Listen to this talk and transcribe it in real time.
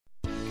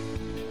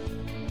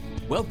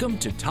Welcome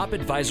to Top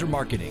Advisor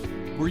Marketing,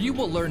 where you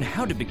will learn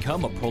how to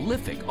become a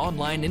prolific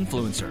online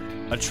influencer,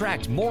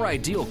 attract more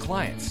ideal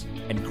clients,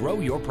 and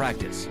grow your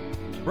practice.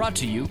 Brought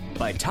to you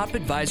by Top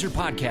Advisor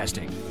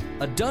Podcasting,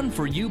 a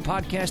done-for-you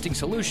podcasting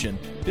solution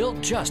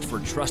built just for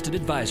trusted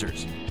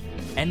advisors.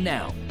 And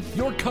now,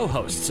 your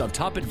co-hosts of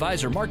Top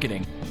Advisor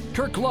Marketing,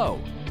 Kirk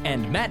Lowe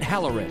and Matt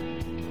Halloran.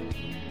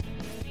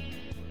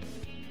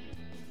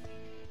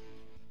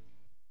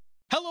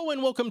 Hello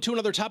and welcome to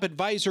another Top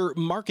Advisor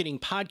Marketing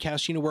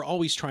podcast. You know, we're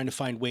always trying to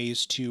find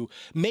ways to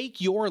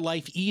make your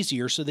life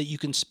easier so that you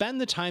can spend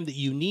the time that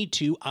you need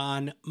to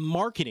on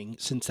marketing,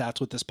 since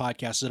that's what this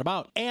podcast is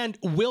about. And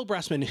Will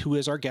Bressman, who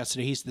is our guest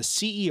today, he's the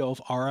CEO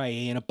of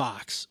RIA in a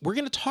Box. We're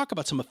going to talk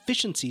about some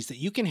efficiencies that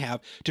you can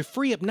have to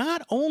free up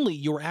not only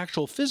your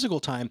actual physical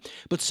time,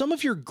 but some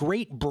of your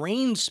great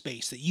brain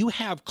space that you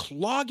have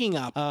clogging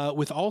up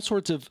with all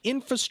sorts of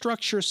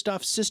infrastructure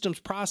stuff, systems,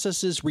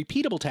 processes,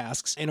 repeatable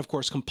tasks, and of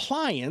course,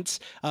 compliance.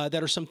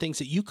 That are some things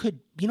that you could,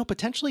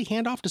 potentially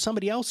hand off to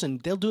somebody else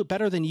and they'll do it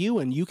better than you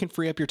and you can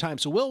free up your time.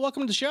 So Will,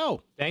 welcome to the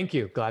show. Thank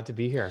you. Glad to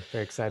be here.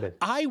 Very excited.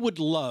 I would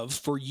love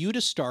for you to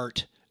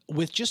start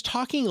with just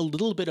talking a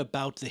little bit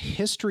about the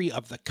history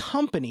of the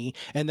company.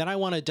 And then I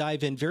want to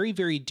dive in very,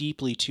 very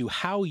deeply to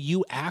how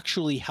you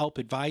actually help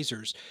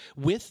advisors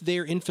with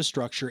their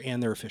infrastructure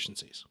and their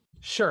efficiencies.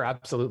 Sure,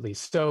 absolutely.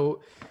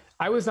 So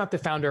I was not the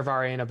founder of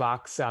RIA in a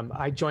Box.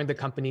 I joined the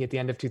company at the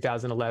end of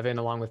 2011,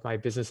 along with my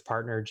business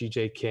partner,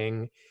 GJ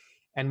King.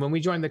 And when we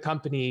joined the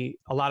company,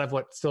 a lot of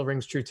what still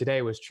rings true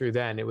today was true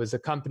then. It was a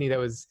company that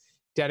was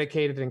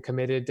dedicated and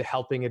committed to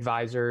helping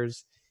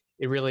advisors.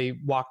 It really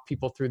walked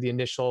people through the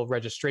initial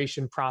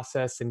registration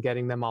process and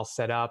getting them all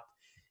set up.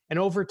 And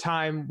over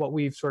time, what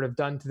we've sort of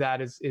done to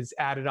that is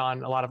added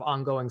on a lot of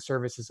ongoing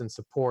services and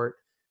support,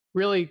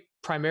 really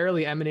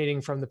primarily emanating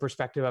from the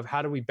perspective of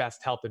how do we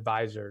best help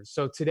advisors.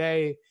 So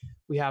today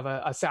we have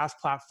a SaaS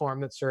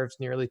platform that serves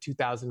nearly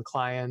 2,000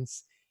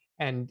 clients,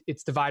 and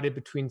it's divided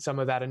between some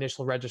of that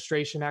initial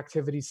registration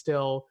activity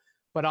still,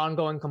 but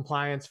ongoing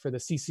compliance for the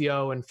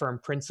CCO and firm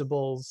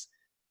principals,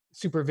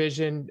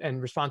 supervision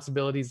and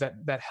responsibilities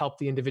that help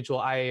the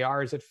individual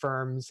IARs at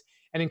firms,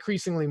 and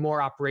increasingly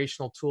more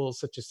operational tools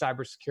such as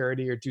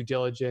cybersecurity or due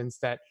diligence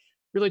that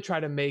really try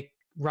to make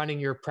running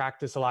your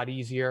practice a lot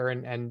easier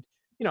and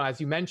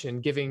as you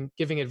mentioned, giving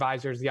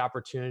advisors the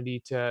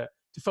opportunity to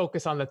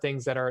focus on the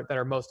things that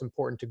are most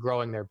important to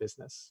growing their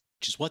business.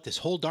 Which is what this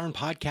whole darn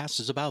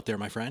podcast is about there,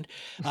 my friend.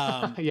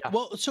 Yeah.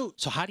 Well, so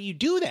how do you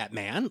do that,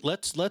 man?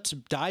 Let's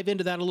dive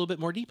into that a little bit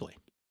more deeply.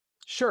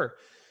 Sure.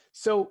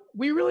 So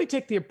we really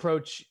take the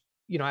approach,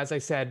 as I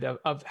said,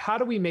 of how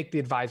do we make the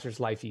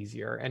advisor's life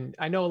easier? And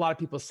I know a lot of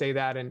people say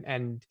that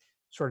and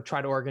sort of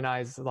try to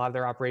organize a lot of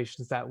their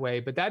operations that way,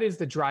 but that is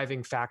the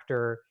driving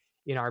factor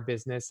in our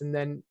business. And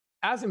then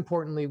as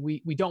importantly,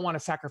 we don't want to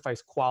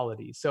sacrifice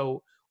quality.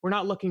 So we're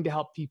not looking to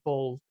help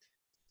people,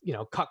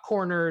 cut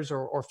corners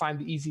or find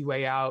the easy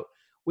way out.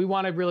 We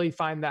want to really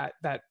find that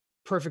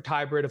perfect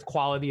hybrid of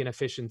quality and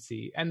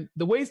efficiency. And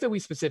the ways that we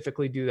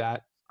specifically do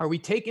that are we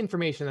take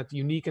information that's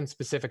unique and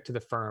specific to the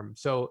firm.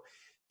 So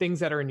things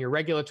that are in your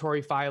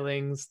regulatory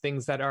filings,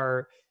 things that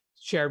are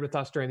shared with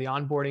us during the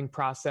onboarding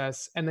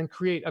process, and then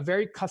create a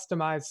very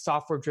customized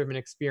software-driven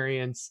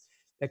experience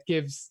that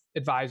gives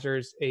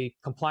advisors a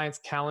compliance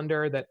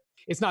calendar that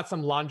it's not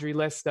some laundry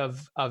list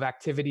of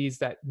activities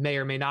that may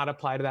or may not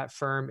apply to that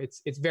firm.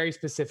 It's very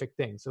specific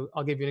things. So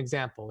I'll give you an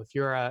example. If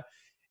you're a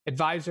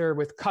advisor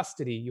with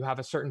custody, you have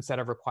a certain set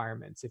of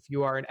requirements. If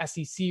you are an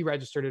SEC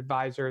registered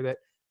advisor that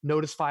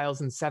notice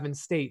files in 7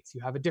 states,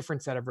 you have a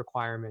different set of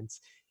requirements.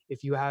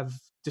 If you have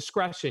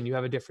discretion, you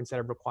have a different set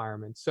of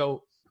requirements.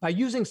 So by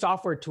using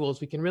software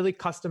tools, we can really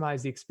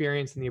customize the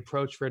experience and the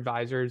approach for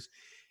advisors.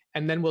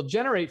 And then we'll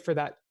generate for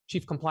that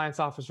chief compliance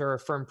officer or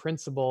firm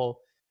principal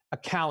a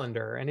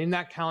calendar. And in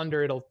that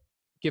calendar, it'll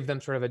give them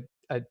sort of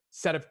a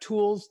set of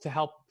tools to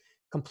help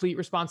complete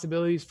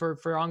responsibilities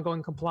for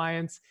ongoing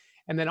compliance.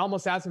 And then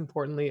almost as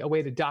importantly, a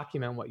way to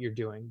document what you're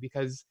doing.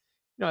 Because,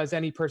 as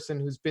any person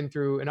who's been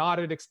through an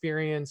audit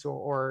experience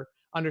or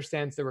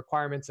understands the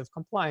requirements of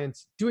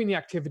compliance, doing the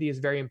activity is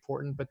very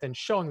important, but then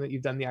showing that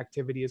you've done the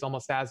activity is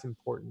almost as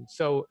important.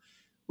 So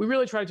we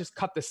really try to just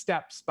cut the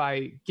steps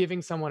by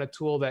giving someone a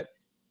tool that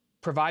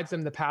provides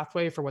them the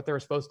pathway for what they're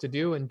supposed to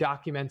do and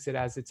documents it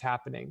as it's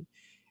happening.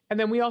 And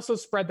then we also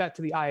spread that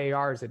to the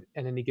IARs at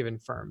any given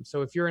firm.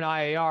 So if you're an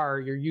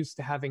IAR, you're used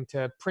to having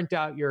to print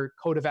out your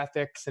code of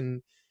ethics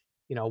and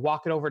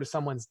walk it over to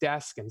someone's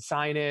desk and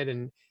sign it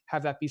and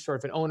have that be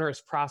sort of an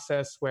onerous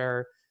process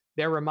where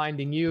they're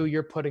reminding you,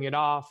 you're putting it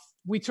off.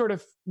 We sort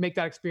of make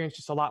that experience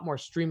just a lot more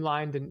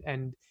streamlined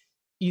and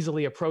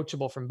easily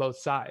approachable from both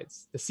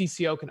sides. The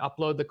CCO can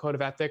upload the code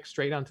of ethics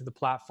straight onto the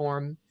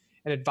platform.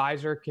 An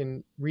advisor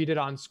can read it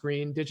on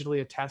screen, digitally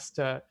attest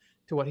to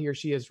what he or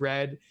she has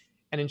read,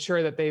 and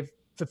ensure that they've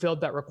fulfilled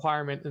that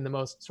requirement in the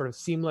most sort of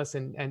seamless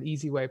and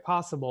easy way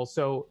possible.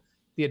 So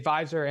the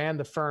advisor and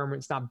the firm,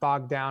 it's not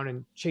bogged down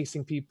in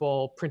chasing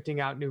people, printing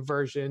out new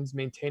versions,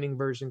 maintaining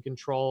version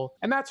control.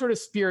 And that sort of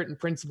spirit and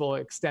principle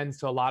extends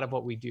to a lot of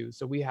what we do.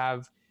 So we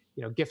have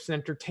gifts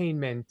and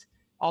entertainment,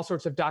 all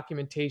sorts of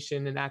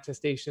documentation and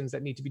attestations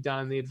that need to be done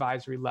on the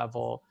advisory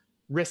level,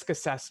 risk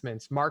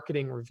assessments,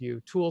 marketing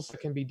review, tools that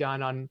can be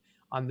done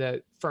on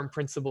the firm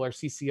principal or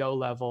CCO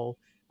level,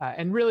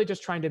 and really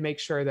just trying to make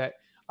sure that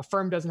a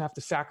firm doesn't have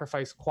to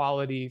sacrifice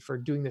quality for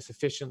doing this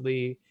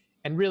efficiently,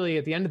 and really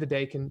at the end of the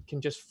day can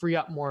just free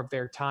up more of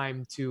their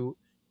time to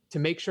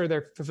make sure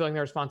they're fulfilling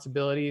their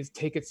responsibilities,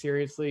 take it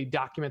seriously,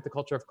 document the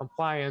culture of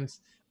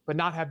compliance, but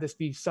not have this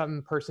be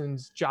some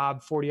person's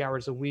job 40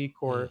 hours a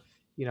week, or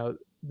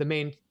the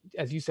main,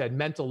 as you said,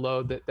 mental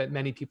load that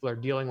many people are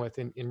dealing with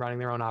in running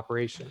their own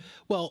operation.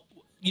 Well,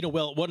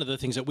 one of the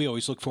things that we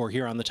always look for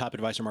here on the Top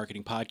Advisor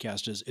Marketing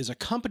Podcast is a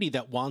company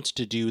that wants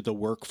to do the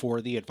work for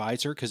the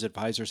advisor, because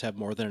advisors have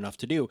more than enough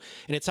to do.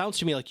 And it sounds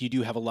to me like you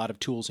do have a lot of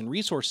tools and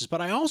resources,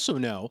 but I also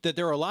know that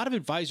there are a lot of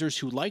advisors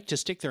who like to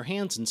stick their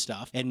hands in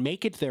stuff and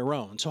make it their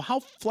own. So how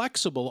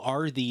flexible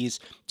are these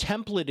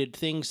templated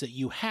things that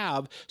you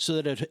have, so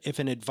that if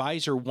an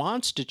advisor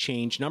wants to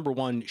change, number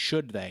one,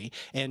 should they?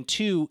 And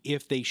two,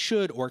 if they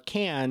should or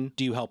can,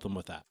 do you help them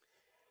with that?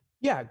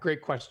 Yeah,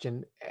 great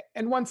question.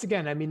 And once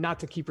again, I mean, not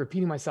to keep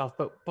repeating myself,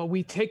 but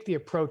we take the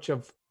approach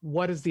of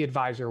what does the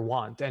advisor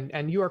want?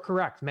 And you are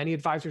correct. Many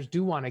advisors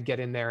do want to get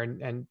in there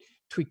and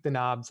tweak the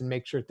knobs and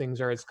make sure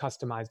things are as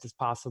customized as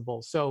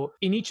possible. So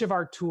in each of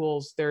our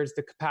tools, there's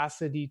the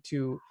capacity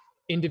to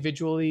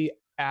individually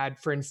add,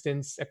 for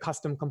instance, a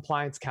custom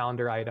compliance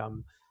calendar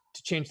item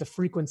to change the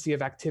frequency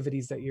of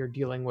activities that you're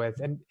dealing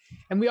with. And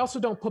we also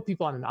don't put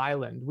people on an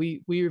island.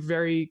 We are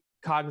very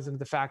cognizant of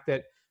the fact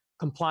that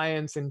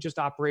compliance and just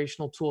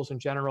operational tools in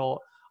general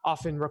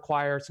often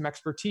require some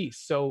expertise.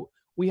 So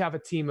we have a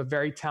team of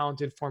very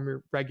talented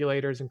former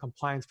regulators and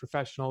compliance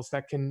professionals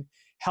that can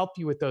help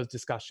you with those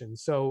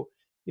discussions. So,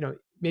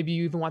 maybe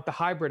you even want the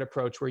hybrid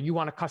approach where you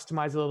want to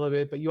customize a little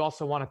bit, but you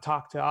also want to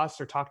talk to us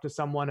or talk to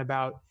someone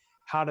about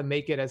how to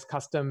make it as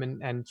custom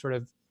and sort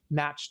of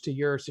matched to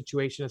your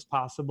situation as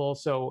possible.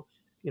 So,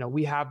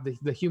 we have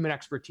the human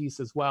expertise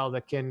as well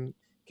that can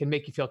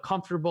make you feel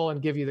comfortable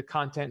and give you the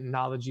content and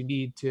knowledge you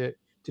need to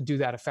do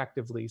that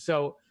effectively.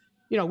 So,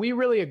 we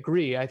really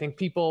agree. I think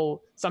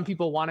some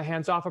people want a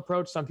hands-off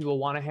approach, some people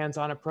want a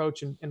hands-on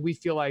approach, and we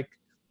feel like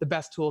the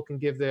best tool can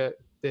give the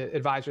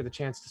advisor the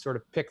chance to sort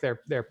of pick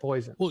their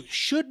poison. Well,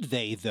 should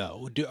they,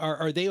 though?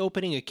 Are they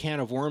opening a can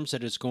of worms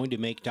that is going to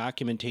make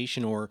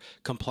documentation or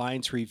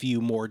compliance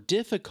review more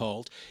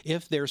difficult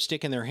if they're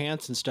sticking their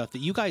hands in stuff that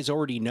you guys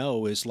already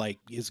know is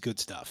good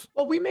stuff?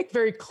 Well, we make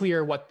very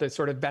clear what the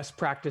sort of best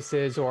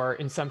practices or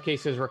in some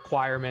cases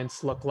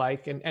requirements look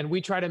like. And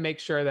we try to make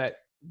sure that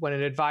when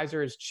an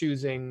advisor is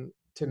choosing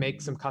to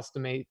make some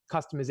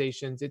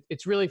customizations,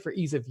 it's really for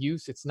ease of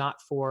use. It's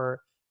not for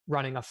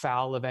running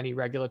afoul of any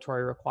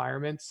regulatory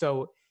requirements.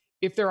 So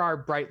if there are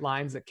bright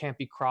lines that can't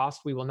be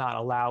crossed, we will not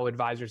allow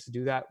advisors to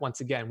do that.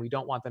 Once again, we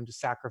don't want them to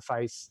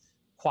sacrifice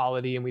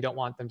quality, and we don't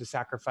want them to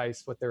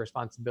sacrifice what their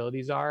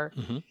responsibilities are.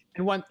 Mm-hmm.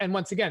 And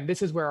once again,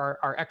 this is where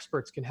our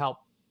experts can help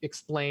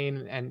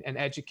explain and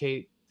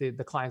educate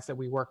the clients that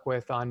we work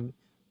with on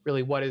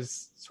really what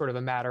is sort of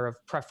a matter of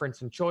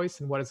preference and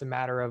choice, and what is a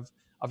matter of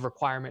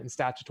requirement and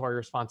statutory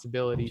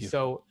responsibility.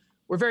 So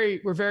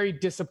we're very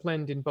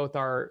disciplined in both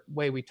our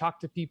way we talk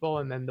to people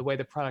and then the way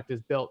the product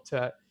is built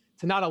to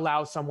not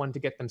allow someone to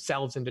get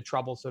themselves into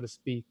trouble, so to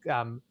speak,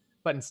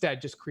 but instead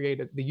just create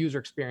the user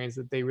experience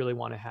that they really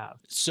want to have.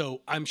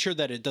 So I'm sure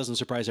that it doesn't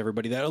surprise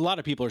everybody that a lot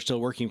of people are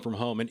still working from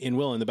home. And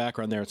Will, in the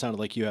background there, it sounded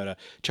like you had a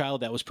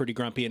child that was pretty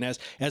grumpy. And as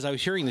I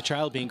was hearing the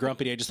child being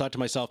grumpy, I just thought to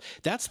myself,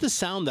 that's the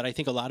sound that I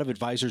think a lot of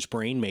advisors'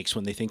 brain makes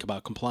when they think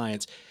about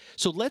compliance.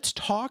 So let's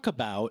talk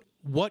about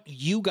what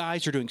you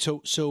guys are doing.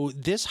 So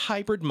this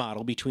hybrid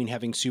model between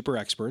having super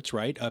experts,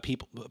 right?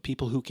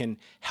 People who can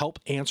help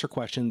answer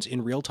questions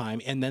in real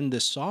time, and then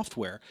this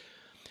software.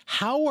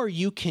 How are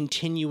you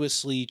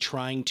continuously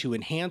trying to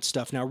enhance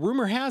stuff? Now,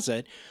 rumor has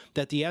it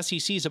that the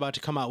SEC is about to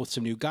come out with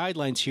some new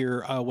guidelines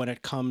here when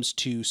it comes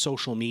to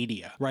social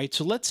media, right?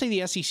 So let's say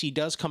the SEC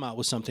does come out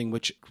with something,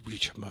 which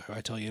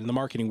I tell you, in the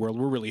marketing world,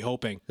 we're really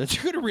hoping that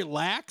they're going to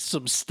relax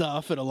some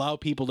stuff and allow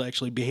people to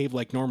actually behave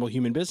like normal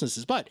human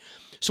businesses. But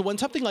so when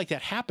something like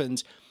that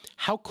happens,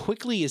 how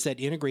quickly is that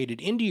integrated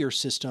into your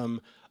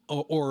system?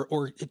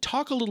 Or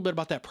talk a little bit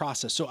about that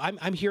process. So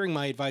I'm hearing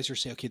my advisor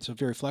say, okay, it's a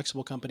very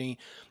flexible company.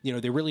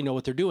 They really know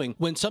what they're doing.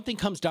 When something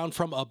comes down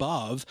from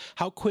above,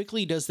 how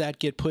quickly does that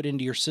get put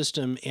into your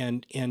system?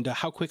 And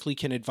how quickly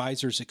can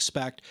advisors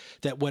expect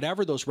that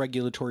whatever those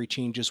regulatory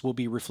changes will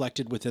be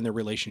reflected within their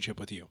relationship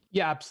with you?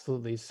 Yeah,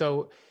 absolutely.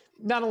 So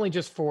not only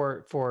just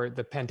for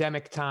the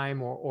pandemic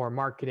time or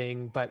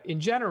marketing, but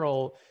in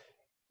general,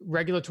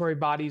 regulatory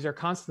bodies are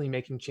constantly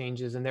making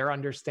changes, and they're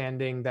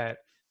understanding that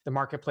the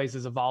marketplace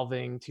is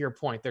evolving. To your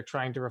point, they're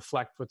trying to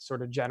reflect what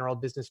sort of general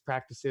business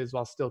practices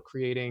while still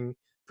creating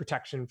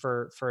protection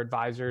for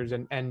advisors.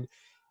 And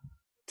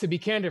to be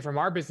candid, from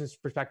our business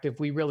perspective,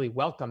 we really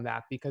welcome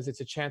that, because it's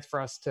a chance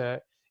for us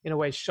to, in a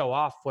way, show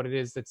off what it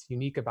is that's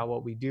unique about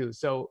what we do.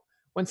 So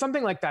when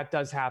something like that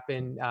does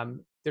happen,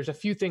 there's a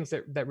few things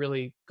that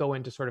really go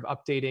into sort of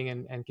updating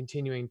and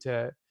continuing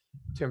to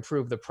to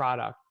improve the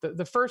product.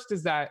 The first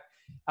is that,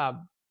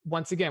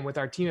 once again, with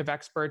our team of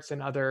experts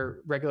and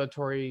other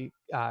regulatory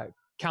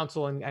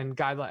counsel and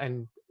guideline,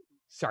 and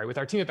sorry, with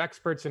our team of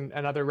experts and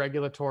other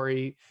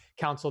regulatory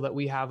counsel that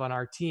we have on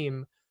our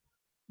team,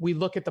 we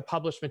look at the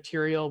published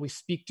material, we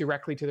speak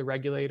directly to the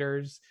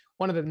regulators.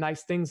 One of the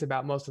nice things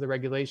about most of the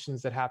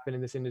regulations that happen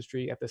in this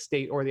industry at the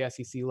state or the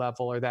SEC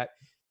level are that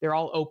they're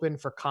all open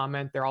for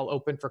comment, they're all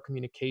open for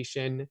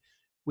communication.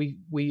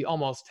 We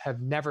almost have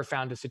never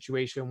found a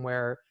situation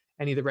where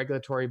any of the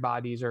regulatory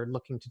bodies are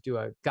looking to do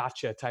a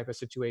gotcha type of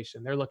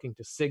situation. They're looking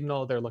to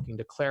signal, they're looking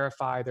to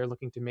clarify, they're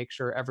looking to make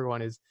sure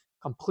everyone is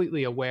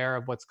completely aware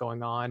of what's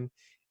going on.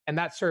 And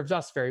that serves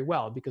us very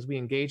well because we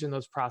engage in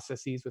those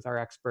processes with our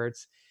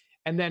experts.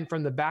 And then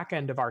from the back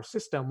end of our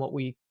system, what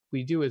we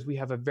do is we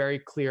have a very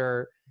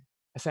clear,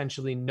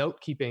 essentially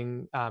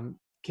note-keeping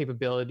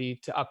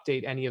capability to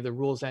update any of the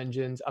rules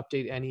engines,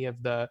 update any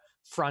of the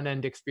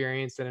front-end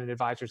experience that an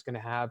advisor is going to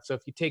have. So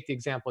if you take the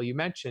example you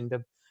mentioned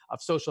of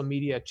social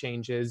media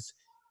changes,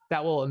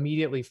 that will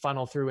immediately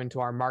funnel through into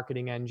our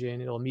marketing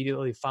engine. It'll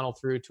immediately funnel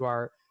through to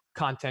our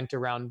content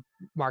around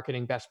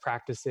marketing best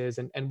practices.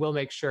 And we'll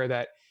make sure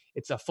that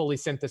it's a fully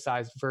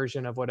synthesized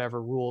version of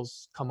whatever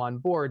rules come on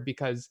board,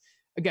 because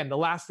again, the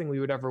last thing we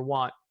would ever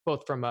want,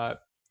 both from a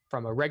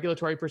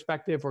regulatory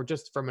perspective or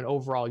just from an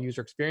overall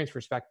user experience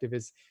perspective,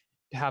 is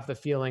to have the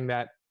feeling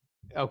that,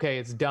 okay,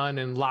 it's done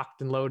and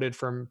locked and loaded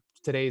from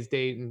today's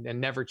date and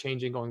never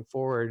changing going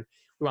forward.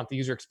 We want the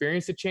user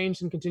experience to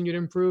change and continue to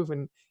improve.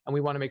 And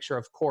we want to make sure,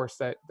 of course,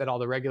 that all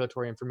the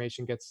regulatory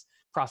information gets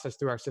processed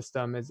through our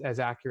system as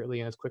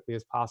accurately and as quickly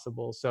as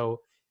possible. So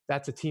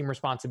that's a team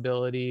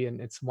responsibility, and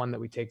it's one that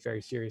we take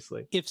very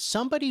seriously. If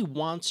somebody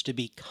wants to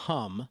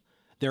become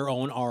their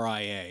own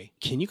RIA,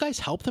 can you guys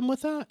help them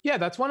with that? Yeah,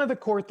 that's one of the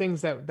core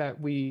things that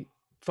we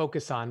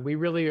focus on. We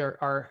really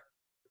are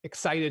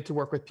excited to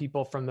work with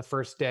people from the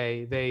first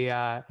day. They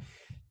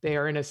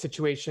are in a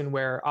situation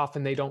where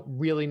often they don't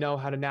really know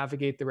how to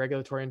navigate the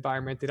regulatory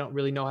environment. They don't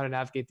really know how to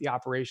navigate the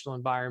operational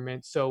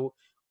environment. So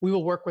we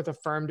will work with a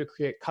firm to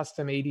create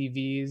custom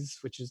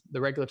ADVs, which is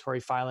the regulatory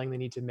filing they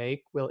need to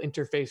make. We'll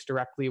interface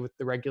directly with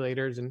the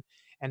regulators and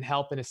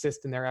help and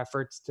assist in their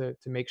efforts to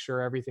make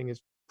sure everything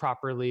is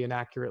properly and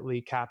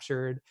accurately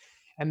captured.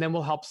 And then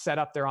we'll help set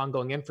up their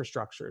ongoing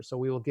infrastructure. So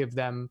we will give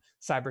them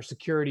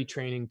cybersecurity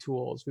training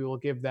tools. We will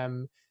give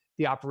them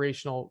the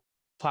operational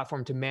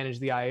platform to manage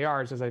the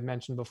IARs, as I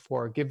mentioned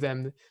before, give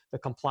them the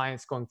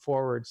compliance going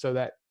forward so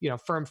that,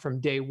 firms from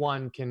day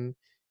one can,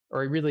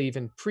 or really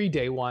even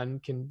pre-day one,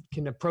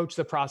 can approach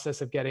the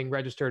process of getting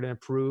registered and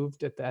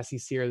approved at the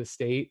SEC or the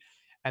state,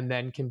 and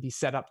then can be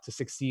set up to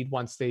succeed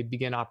once they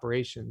begin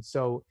operations.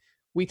 So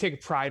we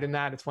take pride in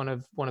that. It's one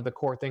of the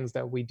core things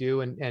that we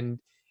do. And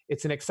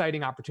it's an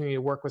exciting opportunity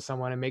to work with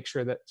someone and make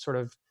sure that sort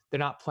of they're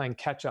not playing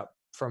catch up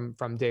from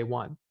day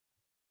one.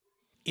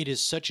 It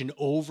is such an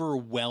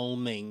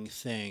overwhelming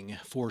thing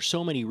for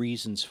so many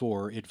reasons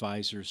for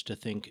advisors to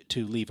think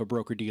to leave a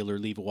broker-dealer,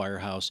 leave a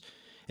wirehouse,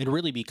 and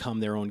really become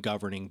their own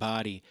governing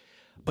body.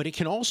 But it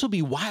can also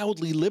be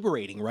wildly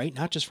liberating, right?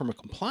 Not just from a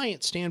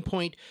compliance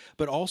standpoint,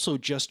 but also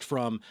just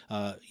from,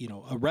 a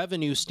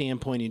revenue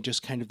standpoint, and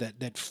just kind of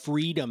that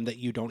freedom that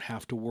you don't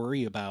have to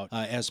worry about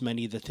as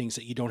many of the things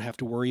that you don't have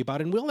to worry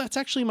about. And Will, that's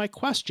actually my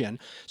question.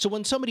 So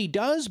when somebody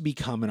does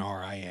become an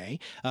RIA,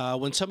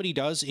 when somebody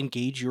does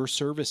engage your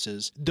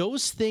services,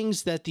 those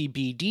things that the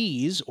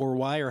BDs or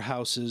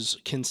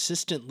wirehouses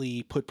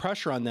consistently put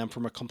pressure on them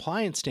from a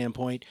compliance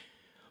standpoint,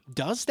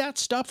 does that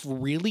stuff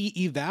really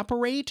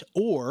evaporate,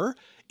 or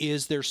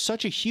is there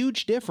such a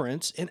huge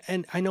difference?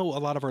 And I know a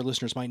lot of our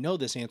listeners might know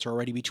this answer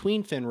already,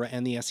 between FINRA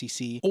and the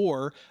SEC,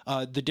 or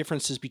the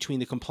differences between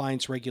the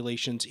compliance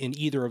regulations in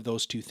either of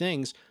those two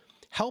things.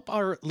 Help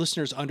our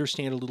listeners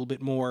understand a little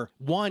bit more.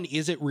 One,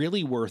 is it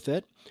really worth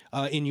it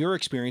in your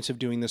experience of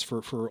doing this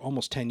for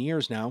almost 10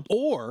 years now?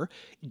 Or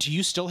do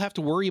you still have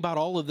to worry about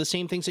all of the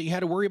same things that you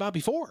had to worry about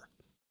before?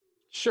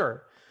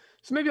 Sure.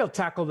 So maybe I'll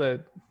tackle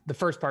the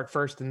first part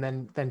first, and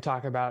then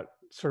talk about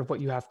sort of what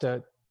you have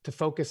to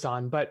focus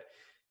on. But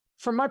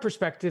from my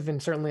perspective,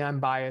 and certainly I'm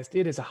biased,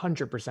 it is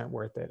 100%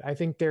 worth it. I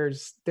think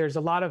there's a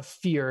lot of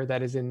fear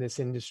that is in this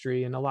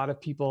industry, and a lot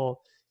of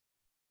people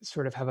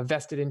sort of have a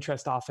vested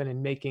interest often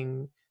in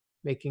making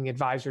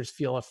advisors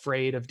feel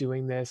afraid of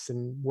doing this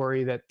and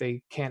worry that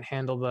they can't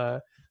handle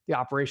the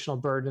operational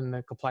burden,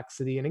 the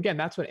complexity. And again,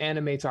 that's what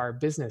animates our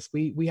business.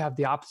 We have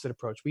the opposite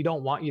approach. We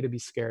don't want you to be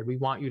scared. We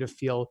want you to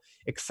feel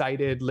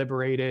excited,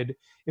 liberated,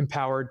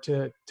 empowered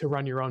to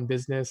run your own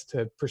business,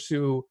 to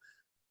pursue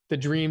the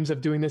dreams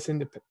of doing this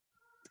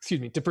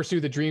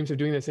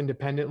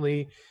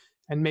independently,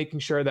 and making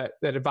sure that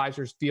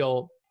advisors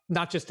feel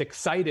not just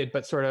excited,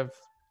 but sort of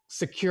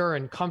secure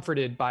and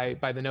comforted by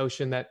the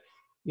notion that,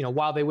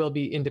 while they will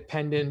be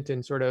independent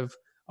and sort of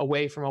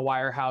away from a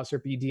wirehouse or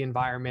BD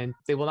environment,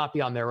 they will not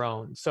be on their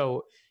own.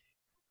 So,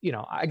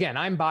 again,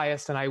 I'm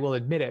biased and I will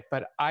admit it,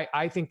 but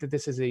I think that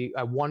this is a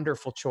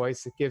wonderful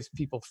choice. It gives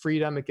people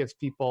freedom. It gives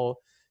people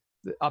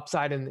the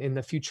upside in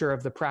the future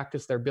of the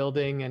practice they're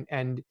building,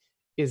 and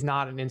is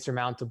not an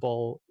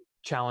insurmountable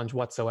challenge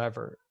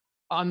whatsoever.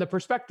 On the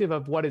perspective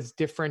of what is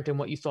different and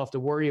what you still have to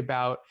worry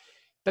about,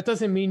 that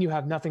doesn't mean you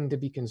have nothing to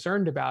be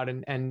concerned about.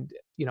 And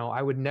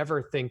I would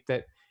never think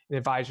that an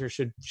advisor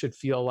should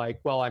feel like,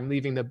 well, I'm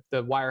leaving the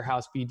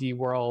wirehouse BD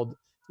world,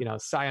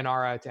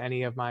 sayonara to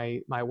any of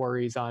my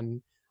worries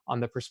on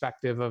the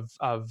perspective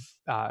of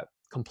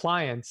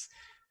compliance.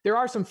 There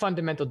are some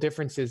fundamental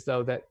differences,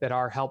 though, that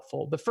are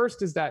helpful. The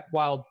first is that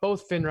while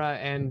both FINRA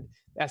and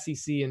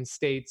SEC and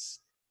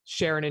states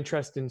share an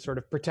interest in sort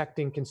of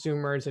protecting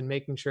consumers and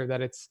making sure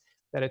that it's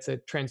a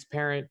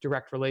transparent,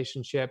 direct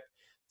relationship,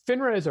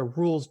 FINRA is a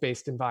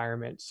rules-based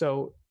environment.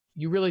 So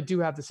you really do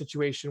have the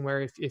situation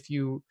where if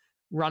you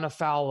run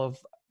afoul of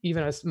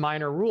even a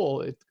minor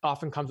rule, it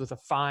often comes with a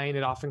fine.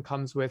 It often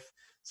comes with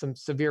some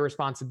severe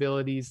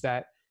responsibilities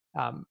that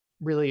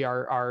really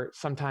are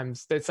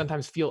sometimes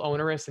feel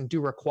onerous and do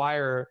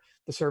require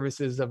the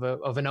services of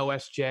an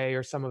OSJ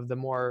or some of the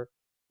more,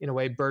 in a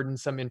way,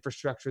 burdensome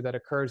infrastructure that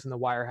occurs in the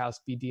wirehouse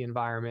BD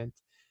environment.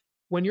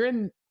 When you're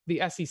in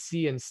the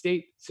SEC and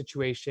state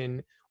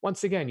situation,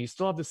 once again, you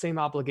still have the same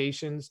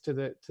obligations to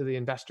the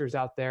investors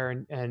out there,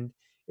 and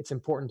it's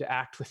important to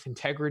act with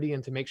integrity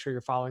and to make sure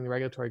you're following the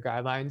regulatory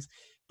guidelines.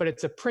 But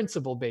it's a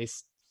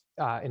principle-based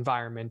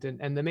environment,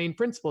 and the main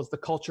principle is the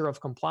culture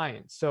of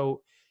compliance.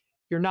 So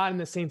you're not in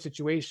the same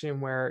situation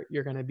where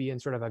you're going to be in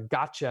sort of a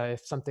gotcha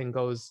if something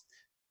goes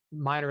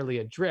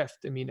minorly adrift.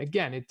 I mean,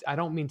 again, I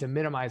don't mean to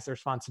minimize the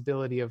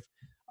responsibility of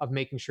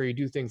making sure you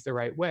do things the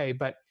right way,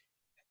 but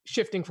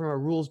shifting from a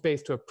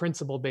rules-based to a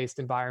principle-based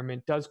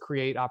environment does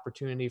create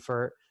opportunity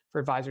for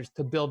advisors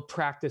to build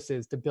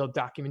practices, to build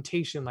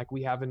documentation like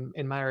we have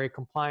in my area of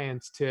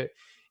compliance, to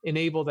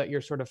enable that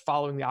you're sort of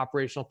following the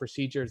operational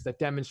procedures that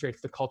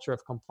demonstrates the culture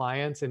of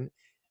compliance,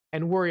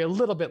 and worry a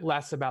little bit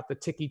less about the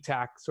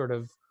ticky-tack sort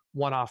of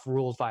one-off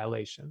rules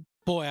violation.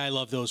 Boy, I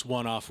love those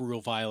one-off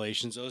rule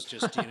violations. Those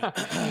just,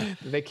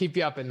 they keep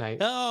you up at night.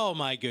 Oh,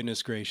 my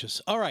goodness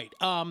gracious. All right.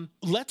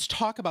 Let's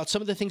talk about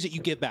some of the things that you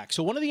give back.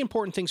 So one of the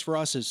important things for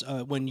us is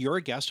when you're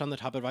a guest on the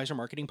Top Advisor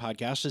Marketing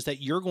Podcast is that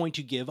you're going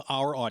to give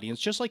our audience,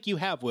 just like you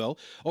have, Will,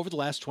 over the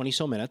last 20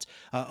 so minutes,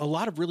 a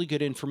lot of really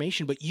good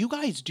information. But you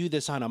guys do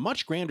this on a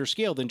much grander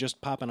scale than just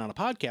popping on a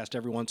podcast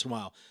every once in a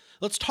while.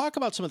 Let's talk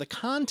about some of the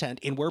content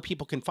and where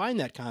people can find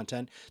that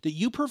content that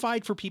you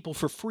provide for people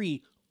for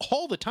free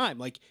all the time.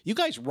 Like, you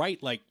guys write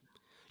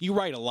you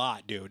write a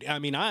lot, dude. I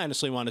mean, I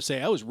honestly want to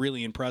say I was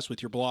really impressed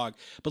with your blog,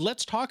 but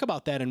let's talk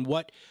about that and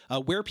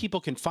where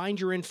people can find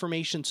your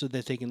information so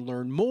that they can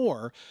learn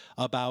more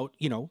about,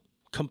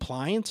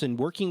 compliance and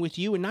working with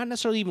you, and not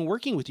necessarily even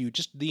working with you,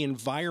 just the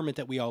environment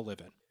that we all live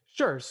in.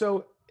 Sure.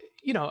 So,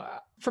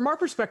 from our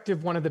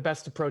perspective, one of the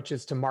best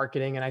approaches to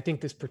marketing, and I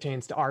think this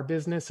pertains to our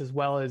business as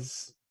well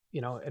as,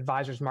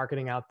 advisors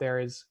marketing out there,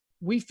 is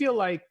we feel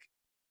like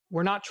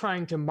we're not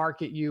trying to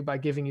market you by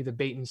giving you the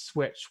bait and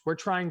switch. We're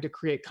trying to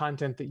create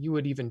content that you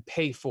would even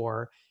pay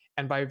for.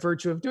 And by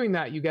virtue of doing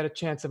that, you get a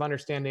chance of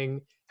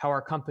understanding how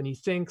our company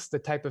thinks, the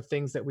type of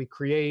things that we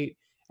create,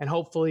 and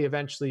hopefully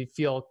eventually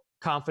feel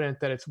confident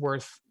that it's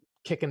worth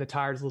kicking the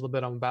tires a little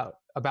bit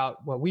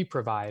about what we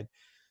provide.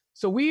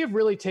 So we have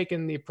really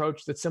taken the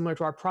approach that's similar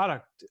to our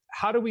product.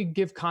 How do we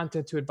give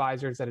content to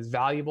advisors that is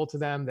valuable to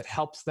them, that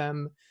helps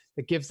them,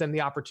 that gives them the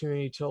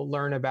opportunity to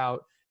learn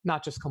about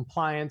not just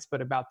compliance,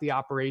 but about the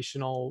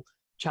operational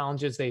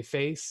challenges they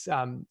face.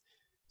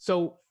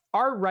 So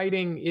our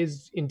writing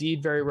is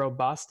indeed very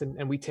robust,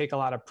 and we take a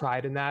lot of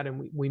pride in that.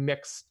 And we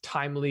mix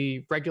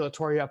timely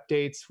regulatory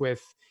updates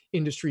with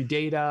industry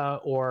data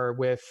or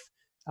with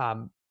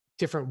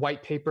different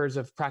white papers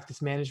of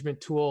practice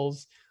management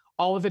tools.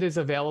 All of it is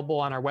available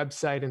on our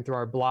website and through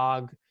our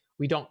blog.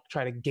 We don't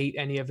try to gate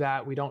any of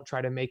that. We don't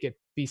try to make it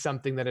be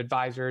something that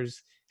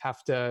advisors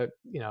have to,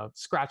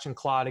 scratch and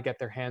claw to get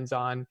their hands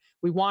on.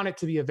 We want it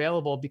to be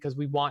available because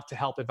we want to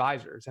help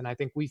advisors. And I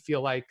think we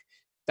feel like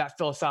that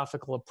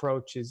philosophical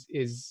approach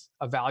is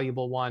a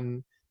valuable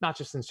one, not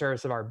just in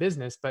service of our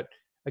business, but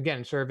again,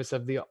 in service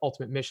of the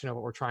ultimate mission of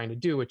what we're trying to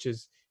do, which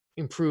is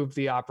improve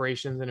the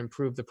operations and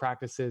improve the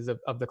practices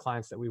of the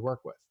clients that we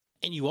work with.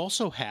 And you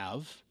also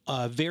have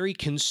a very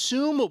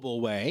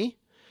consumable way,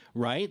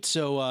 right?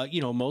 So,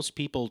 most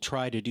people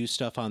try to do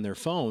stuff on their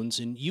phones,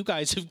 and you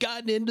guys have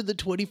gotten into the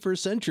 21st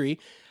century.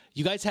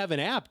 You guys have an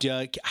app.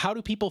 How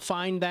do people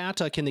find that?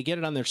 Can they get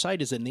it on their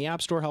site? Is it in the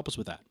App Store? Help us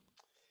with that.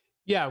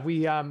 Yeah,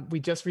 we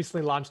just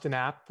recently launched an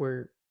app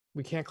where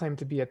we can't claim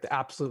to be at the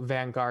absolute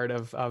vanguard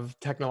of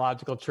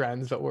technological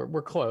trends, but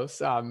we're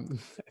close. I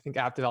think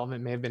app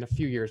development may have been a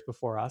few years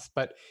before us,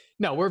 but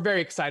no, we're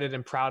very excited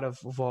and proud of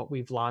what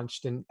we've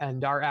launched.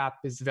 And our app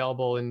is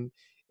available in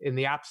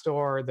the App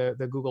Store,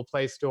 the Google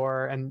Play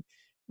Store. And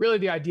really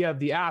the idea of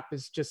the app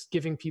is just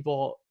giving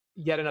people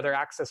yet another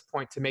access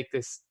point to make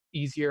this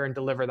easier and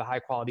deliver the high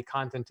quality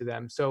content to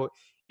them. So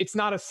it's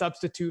not a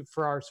substitute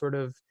for our sort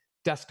of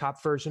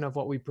desktop version of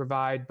what we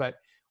provide, but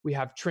we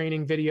have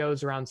training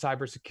videos around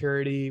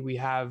cybersecurity. We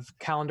have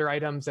calendar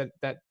items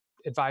that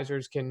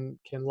advisors can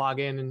log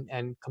in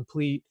and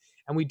complete.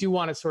 And we do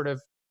want to sort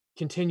of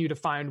continue to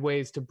find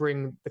ways to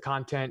bring the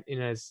content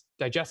in as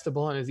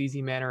digestible and as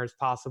easy manner as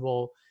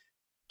possible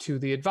to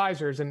the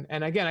advisors. And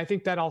again, I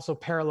think that also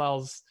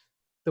parallels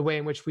the way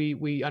in which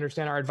we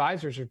understand our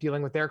advisors are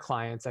dealing with their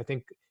clients. I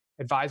think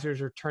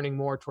advisors are turning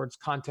more towards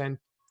content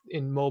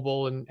in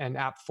mobile and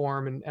app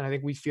form. And I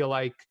think we feel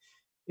like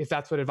if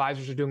that's what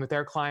advisors are doing with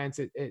their clients,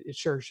 it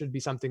sure should be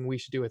something we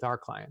should do with our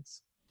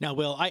clients. Now,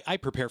 Will, I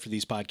prepare for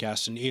these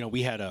podcasts, and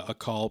we had a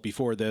call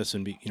before this,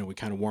 and we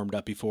kind of warmed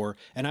up before,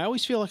 and I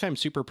always feel like I'm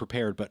super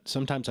prepared, but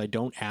sometimes I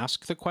don't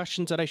ask the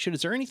questions that I should.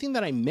 Is there anything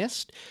that I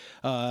missed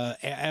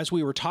as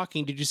we were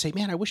talking? Did you say,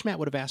 man, I wish Matt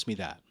would have asked me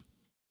that?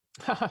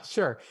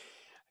 Sure.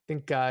 I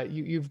think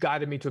you've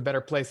guided me to a better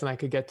place than I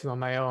could get to on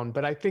my own.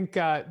 But I think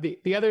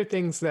the other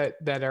things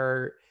that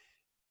are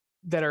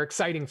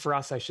exciting for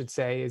us, I should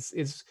say,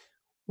 is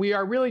we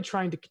are really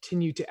trying to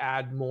continue to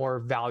add more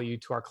value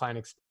to our client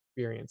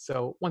experience.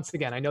 So once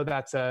again, I know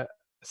that's a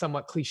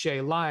somewhat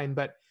cliche line,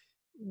 but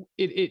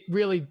it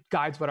really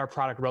guides what our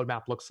product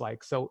roadmap looks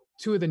like. So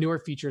two of the newer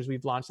features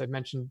we've launched, I've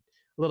mentioned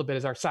a little bit,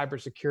 is our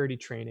cybersecurity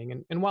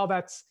training. And while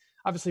that's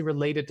obviously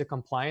related to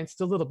compliance,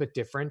 it's a little bit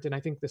different. And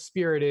I think the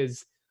spirit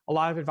is a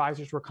lot of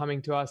advisors were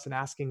coming to us and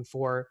asking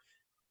for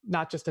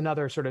not just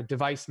another sort of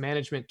device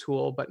management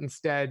tool, but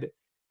instead,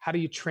 how do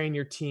you train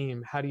your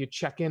team? How do you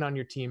check in on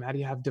your team? How do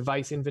you have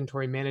device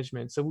inventory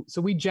management? So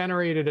we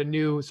generated a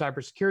new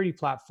cybersecurity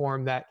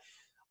platform that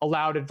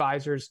allowed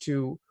advisors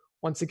to,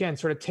 once again,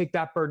 sort of take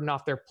that burden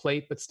off their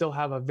plate, but still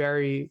have a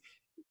very,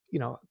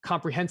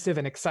 comprehensive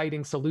and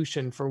exciting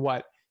solution for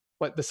what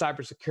the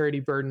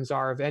cybersecurity burdens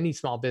are of any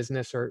small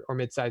business or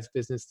mid-sized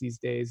business these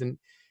days. And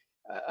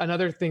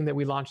another thing that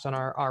we launched on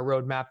our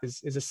roadmap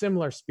is a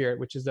similar spirit,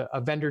 which is a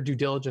vendor due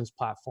diligence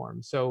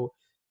platform. So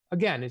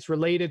again, it's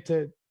related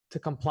to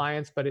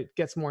compliance, but it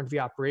gets more into the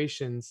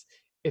operations.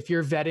 If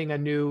you're vetting a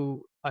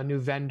new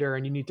vendor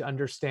and you need to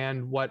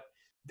understand what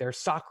their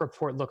SOC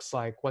report looks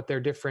like, what their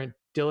different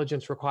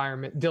diligence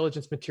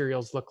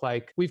materials look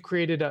like, we've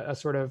created a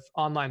sort of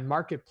online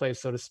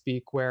marketplace, so to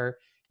speak, where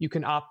you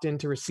can opt in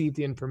to receive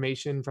the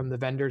information from the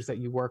vendors that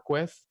you work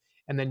with,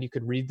 and then you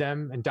could read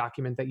them and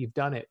document that you've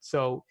done it.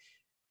 So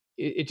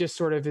it just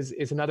sort of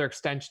is another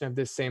extension of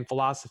this same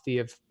philosophy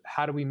of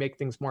how do we make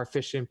things more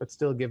efficient, but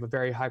still give a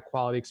very high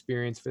quality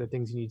experience for the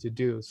things you need to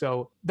do.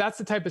 So that's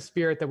the type of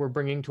spirit that we're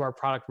bringing to our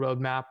product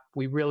roadmap.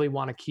 We really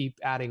want to keep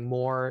adding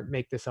more,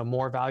 make this a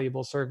more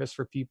valuable service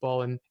for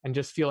people, and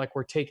just feel like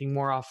we're taking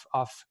more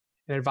off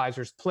an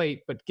advisor's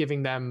plate, but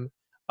giving them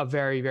a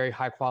very, very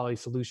high quality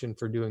solution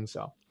for doing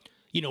so.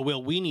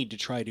 Will, we need to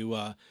try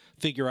to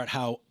figure out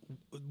how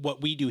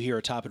what we do here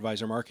at Top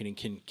Advisor Marketing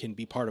can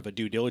be part of a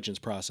due diligence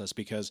process,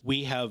 because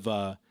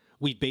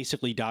we've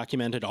basically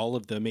documented all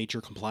of the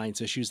major compliance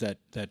issues that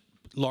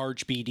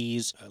large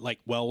BDs like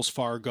Wells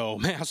Fargo,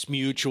 Mass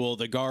Mutual,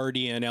 The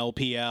Guardian,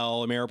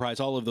 LPL, Ameriprise,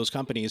 all of those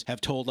companies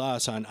have told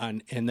us on,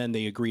 and then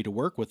they agree to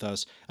work with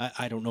us.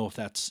 I don't know if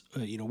that's,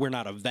 we're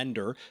not a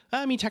vendor.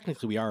 I mean,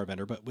 technically we are a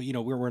vendor, but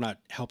we're not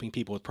helping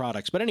people with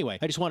products. But anyway,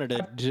 I just wanted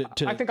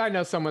to I think I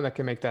know someone that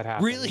can make that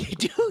happen. Really?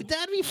 Dude,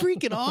 that'd be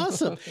freaking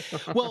awesome.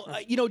 Well,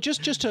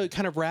 just to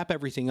kind of wrap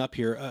everything up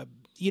here,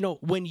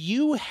 when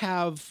you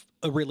have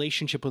a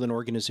relationship with an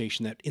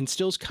organization that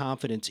instills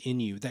confidence in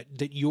you, that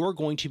you're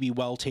going to be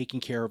well taken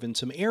care of in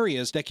some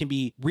areas that can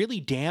be really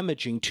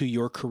damaging to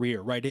your career,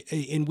 right?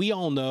 And we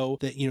all know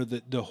that,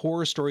 the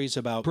horror stories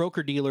about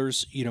broker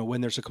dealers,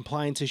 when there's a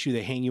compliance issue,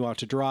 they hang you out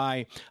to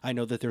dry. I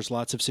know that there's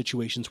lots of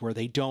situations where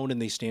they don't,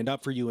 and they stand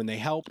up for you and they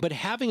help. But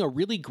having a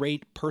really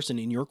great person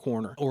in your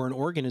corner, or an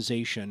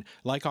organization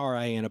like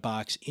RIA in a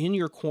Box in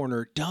your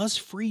corner, does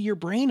free your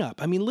brain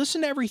up. I mean,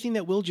 listen to everything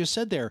that Will just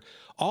said there.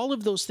 All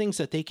of those things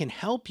that they can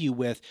help you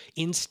with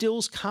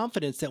instills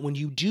confidence that when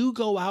you do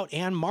go out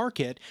and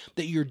market,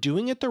 that you're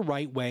doing it the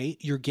right way,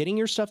 you're getting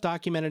your stuff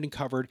documented and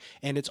covered,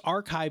 and it's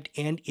archived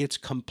and it's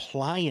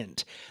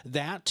compliant.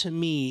 That to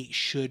me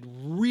should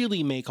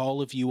really make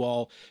all of you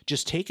all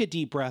just take a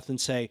deep breath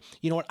and say,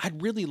 you know what,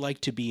 I'd really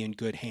like to be in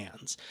good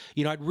hands.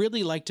 I'd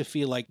really like to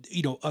feel like,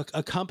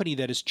 a company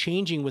that is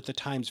changing with the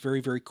times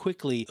very, very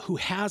quickly, who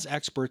has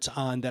experts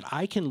on that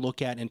I can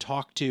look at and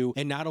talk to,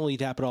 and not only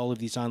that, but all of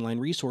these online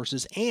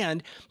resources,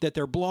 and that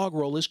their blog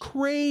roll is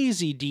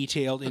crazy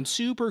detailed and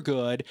super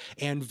good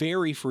and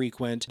very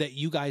frequent, that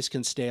you guys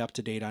can stay up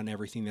to date on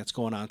everything that's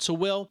going on. So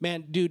Will,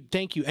 man, dude,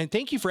 thank you. And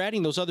thank you for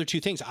adding those other two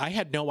things. I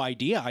had no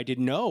idea. I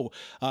didn't know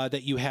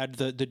that you had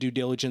the due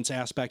diligence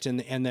aspect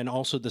and then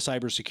also the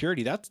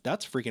cybersecurity.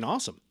 That's freaking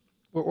awesome.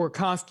 We're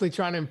constantly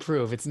trying to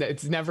improve.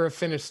 It's never a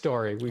finished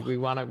story. We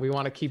want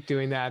to keep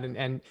doing that.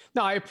 And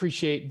no, I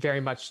appreciate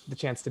very much the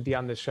chance to be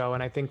on this show.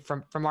 And I think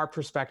from our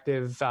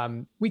perspective,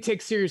 we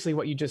take seriously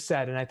what you just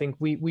said. And I think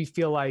we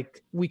feel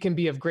like we can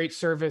be of great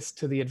service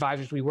to the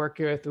advisors we work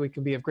with. We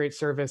can be of great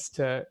service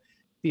to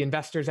the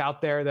investors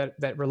out there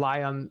that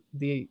rely on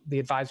the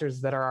advisors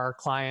that are our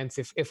clients.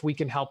 If we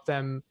can help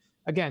them,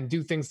 again,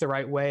 do things the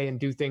right way and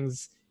do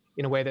things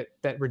in a way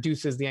that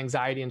reduces the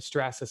anxiety and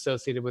stress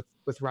associated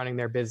with running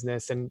their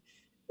business. And,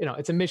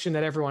 it's a mission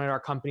that everyone at our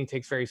company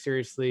takes very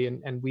seriously.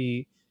 And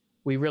we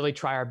we really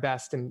try our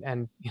best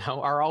and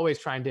are always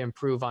trying to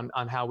improve on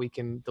how we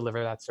can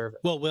deliver that service.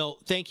 Well, Will,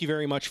 thank you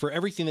very much for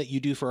everything that you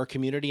do for our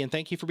community, and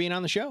thank you for being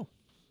on the show.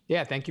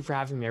 Yeah, thank you for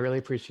having me. I really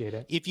appreciate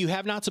it. If you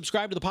have not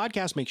subscribed to the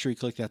podcast, make sure you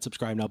click that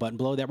subscribe now button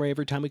below. That way,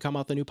 every time we come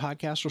out the new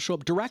podcast, it'll show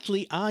up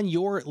directly on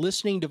your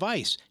listening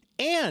device.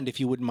 And if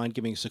you wouldn't mind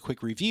giving us a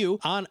quick review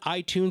on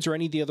iTunes or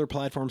any of the other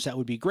platforms, that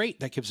would be great.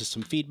 That gives us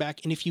some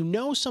feedback. And if you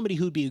know somebody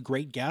who'd be a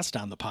great guest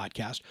on the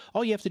podcast,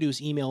 all you have to do is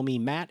email me,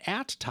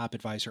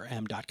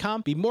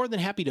 matt@topadvisorm.com. Be more than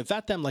happy to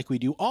vet them like we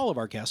do all of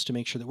our guests to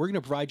make sure that we're going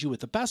to provide you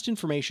with the best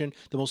information,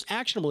 the most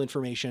actionable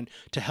information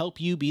to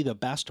help you be the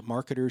best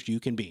marketers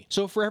you can be.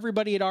 So for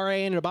everybody at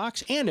RIA in a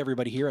Box and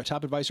everybody here at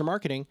Top Advisor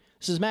Marketing,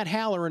 this is Matt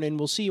Halloran, and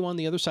we'll see you on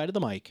the other side of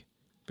the mic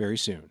very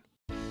soon.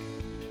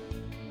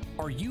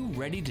 Are you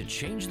ready to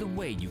change the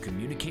way you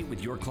communicate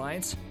with your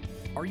clients?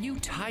 Are you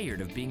tired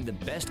of being the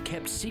best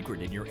kept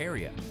secret in your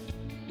area?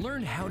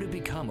 Learn how to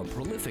become a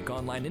prolific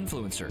online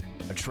influencer,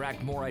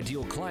 attract more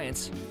ideal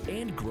clients,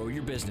 and grow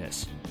your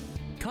business.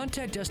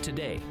 Contact us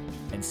today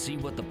and see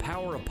what the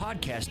power of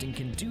podcasting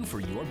can do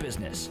for your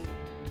business.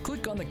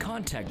 Click on the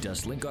Contact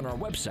Us link on our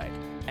website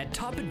at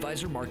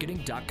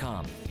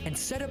topadvisormarketing.com and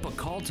set up a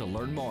call to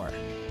learn more.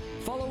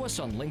 Follow us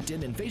on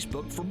LinkedIn and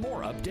Facebook for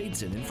more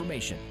updates and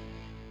information.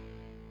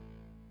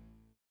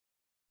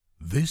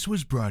 This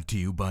was brought to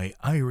you by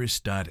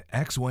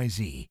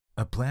Iris.xyz,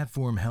 a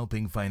platform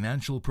helping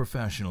financial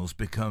professionals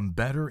become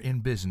better in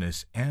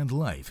business and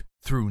life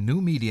through new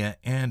media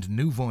and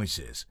new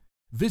voices.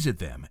 Visit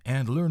them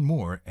and learn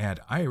more at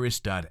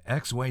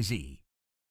iris.xyz.